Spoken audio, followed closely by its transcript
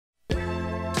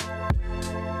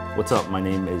What's up? My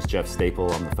name is Jeff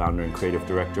Staple. I'm the founder and creative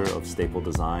director of Staple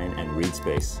Design and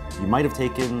ReadSpace. You might have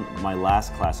taken my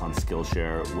last class on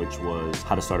Skillshare, which was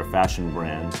how to start a fashion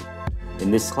brand. In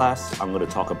this class, I'm going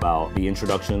to talk about the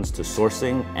introductions to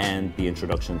sourcing and the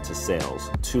introduction to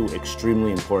sales, two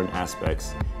extremely important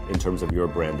aspects in terms of your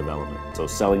brand development. So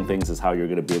selling things is how you're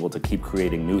going to be able to keep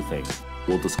creating new things.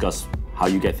 We'll discuss how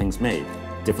you get things made,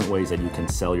 different ways that you can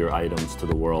sell your items to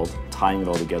the world, tying it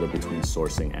all together between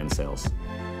sourcing and sales.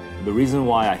 The reason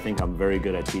why I think I'm very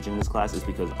good at teaching this class is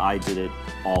because I did it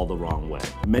all the wrong way.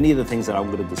 Many of the things that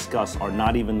I'm going to discuss are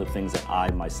not even the things that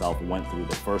I myself went through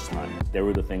the first time. They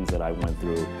were the things that I went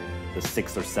through the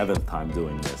 6th or 7th time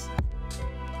doing this.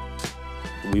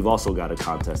 We've also got a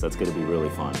contest that's going to be really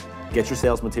fun. Get your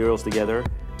sales materials together,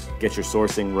 get your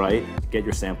sourcing right, get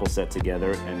your sample set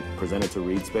together, and present it to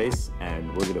ReadSpace, and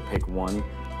we're going to pick one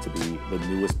to be the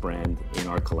newest brand in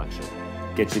our collection.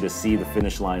 Get you to see the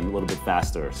finish line a little bit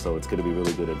faster, so it's going to be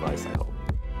really good advice, I hope.